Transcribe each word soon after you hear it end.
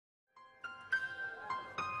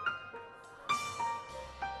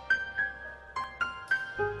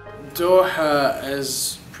Doha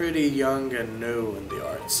is pretty young and new in the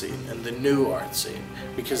art scene, in the new art scene,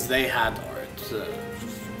 because they had art.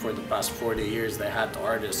 For the past 40 years, they had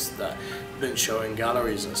artists that been showing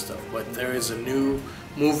galleries and stuff, but there is a new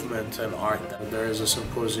movement in art. There is a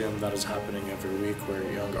symposium that is happening every week where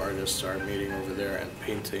young artists are meeting over there and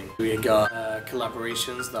painting. We got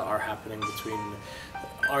collaborations that are happening between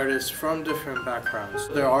artists from different backgrounds.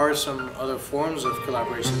 There are some other forms of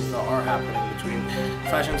collaborations that are happening between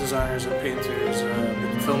fashion designers and painters,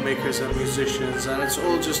 filmmakers and musicians, and it's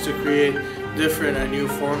all just to create different and new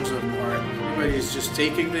forms of art. Everybody's just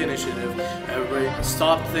taking the initiative. Everybody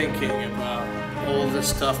stop thinking about all the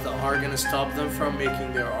stuff that are going to stop them from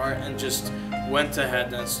making their art and just went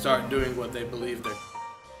ahead and start doing what they believe they're